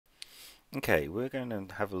Okay, we're going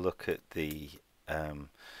to have a look at the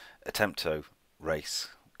Attempto ACE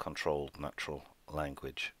controlled natural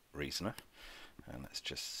language reasoner. And let's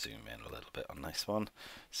just zoom in a little bit on this one.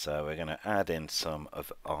 So we're going to add in some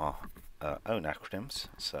of our own acronyms.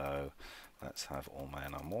 So let's have all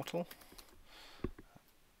men are mortal.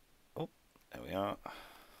 Oh, there we are.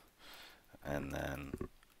 And then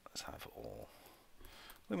let's have all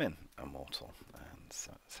women are mortal. And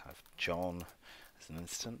so let's have John as an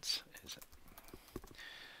instance. Is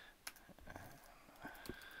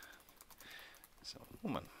a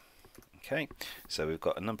woman. Okay, so we've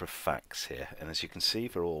got a number of facts here, and as you can see,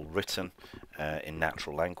 they're all written in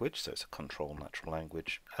natural language, so it's a controlled natural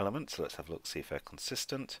language element. So let's have a look, see if they're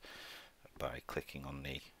consistent by clicking on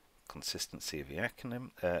the consistency of the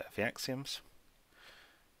axioms.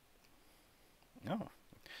 Oh,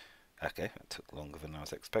 okay, that took longer than I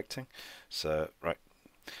was expecting. So, right,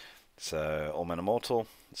 so all men are mortal,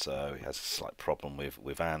 so he has a slight problem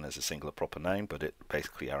with Anne as a singular proper name, but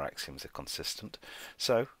basically our axioms are consistent.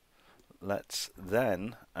 So let's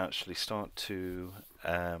then actually start to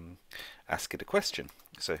ask it a question.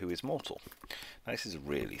 So who is mortal? Now, this is a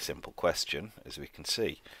really simple question, as we can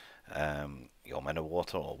see. All men are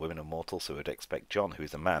mortal, or women are mortal, so we'd expect John, who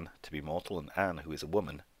is a man, to be mortal, and Anne, who is a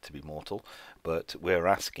woman, to be mortal, but we're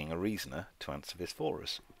asking a reasoner to answer this for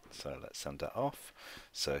us. So let's send that off.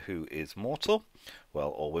 So who is mortal? Well,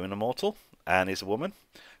 all women are mortal. Anne is a woman,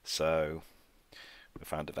 so we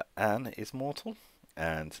found that Anne is mortal,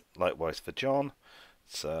 and likewise for John.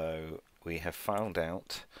 So we have found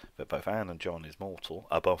out that both Anne and John is mortal,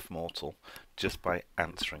 are both mortal, just by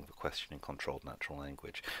answering the question in controlled natural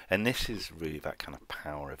language. And this is really that kind of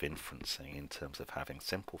power of inferencing in terms of having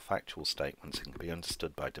simple factual statements that can be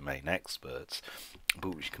understood by domain experts,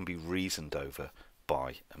 but which can be reasoned over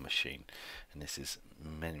by a machine. And this is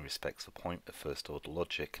in many respects the point of first order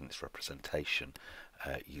logic and its representation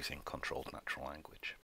using controlled natural language.